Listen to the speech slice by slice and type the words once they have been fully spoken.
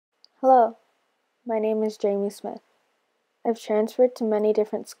Hello, my name is Jamie Smith. I've transferred to many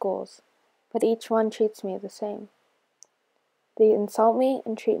different schools, but each one treats me the same. They insult me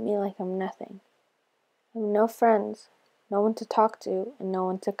and treat me like I'm nothing. I have no friends, no one to talk to, and no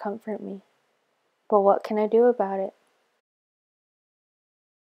one to comfort me. But what can I do about it?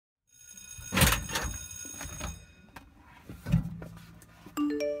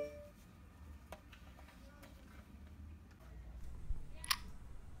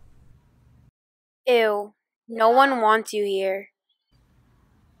 Ew, no one wants you here.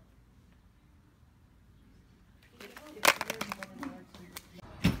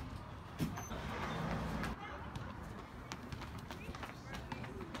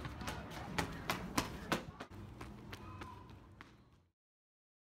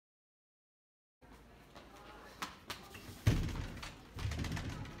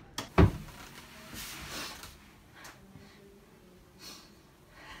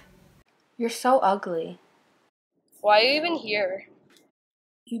 You're so ugly. Why are you even here?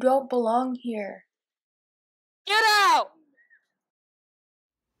 You don't belong here. Get out!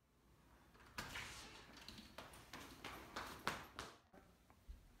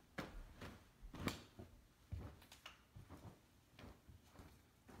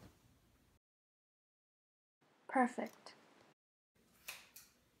 Perfect.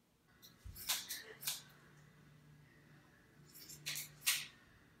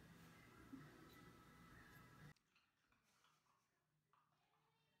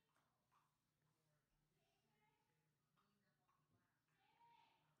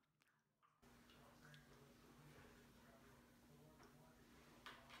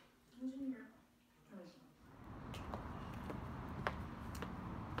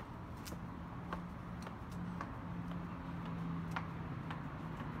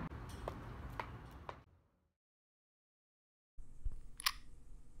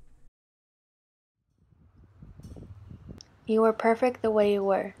 You were perfect the way you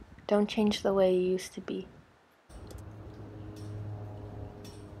were. Don't change the way you used to be.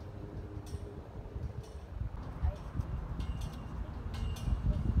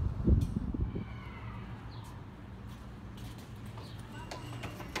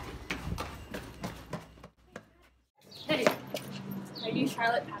 Hey, are you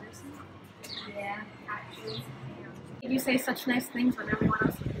Charlotte Patterson? Yeah, actually. You say such nice things when everyone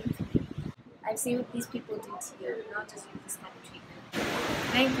else is mean to you. I've seen what these people do to you, not just with this kind of treatment.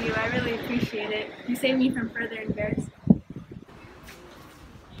 Thank you, I really appreciate it. You saved me from further embarrassment.